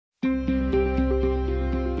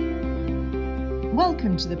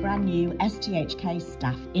Welcome to the brand new STHK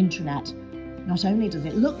Staff Intranet. Not only does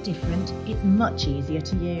it look different, it's much easier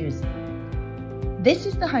to use. This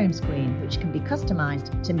is the home screen, which can be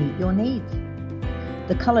customised to meet your needs.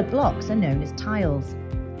 The coloured blocks are known as tiles.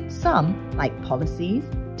 Some, like policies,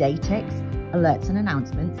 datics, alerts and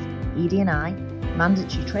announcements, ED&I,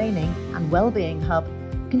 mandatory training and wellbeing hub,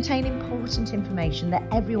 contain important information that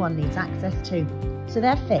everyone needs access to, so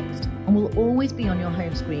they're fixed and will always be on your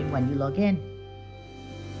home screen when you log in.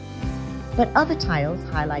 But other tiles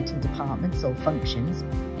highlighting departments or functions,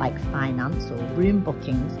 like finance or room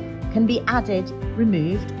bookings, can be added,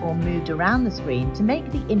 removed or moved around the screen to make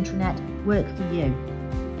the intranet work for you.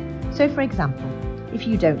 So for example, if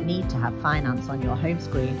you don't need to have finance on your home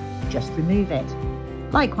screen, just remove it.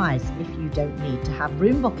 Likewise, if you don't need to have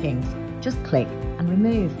room bookings, just click and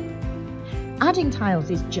remove. Adding tiles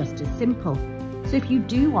is just as simple. So if you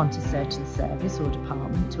do want a certain service or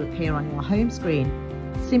department to appear on your home screen,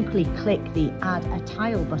 simply click the Add a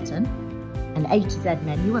Tile button. An A to Z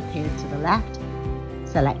menu appears to the left.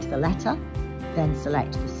 Select the letter, then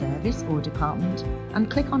select the service or department and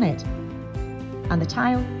click on it. And the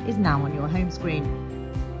tile is now on your home screen.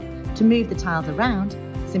 To move the tiles around,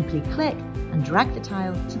 simply click and drag the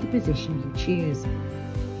tile to the position you choose.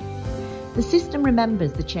 The system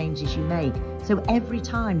remembers the changes you make, so every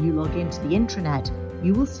time you log into the intranet,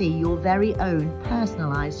 you will see your very own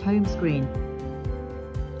personalised home screen.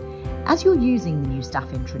 As you're using the new staff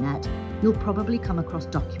intranet, you'll probably come across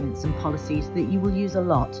documents and policies that you will use a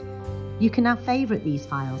lot. You can now favourite these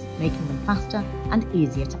files, making them faster and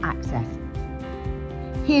easier to access.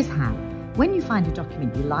 Here's how. When you find a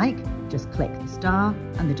document you like, just click the star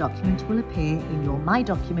and the document will appear in your My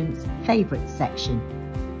Documents Favourites section.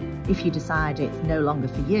 If you decide it's no longer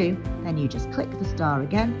for you, then you just click the star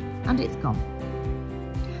again and it's gone.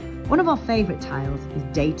 One of our favourite tiles is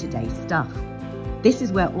Day-to-Day Stuff. This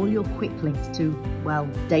is where all your quick links to, well,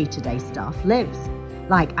 day-to-day stuff lives,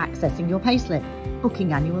 like accessing your payslip,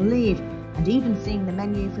 booking annual leave, and even seeing the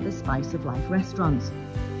menu for the Spice of Life restaurants.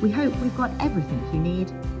 We hope we've got everything you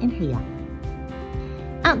need in here.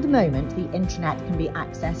 At the moment, the intranet can be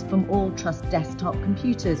accessed from all Trust desktop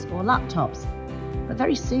computers or laptops, but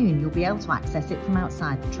very soon you'll be able to access it from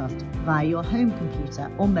outside the Trust via your home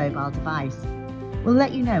computer or mobile device. We'll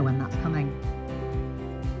let you know when that's coming.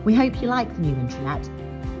 We hope you like the new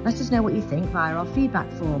intranet. Let us know what you think via our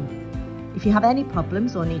feedback form. If you have any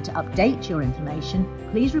problems or need to update your information,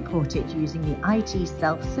 please report it using the IT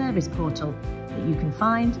self-service portal that you can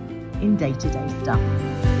find in Day-to-Day Stuff.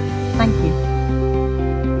 Thank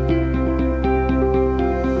you.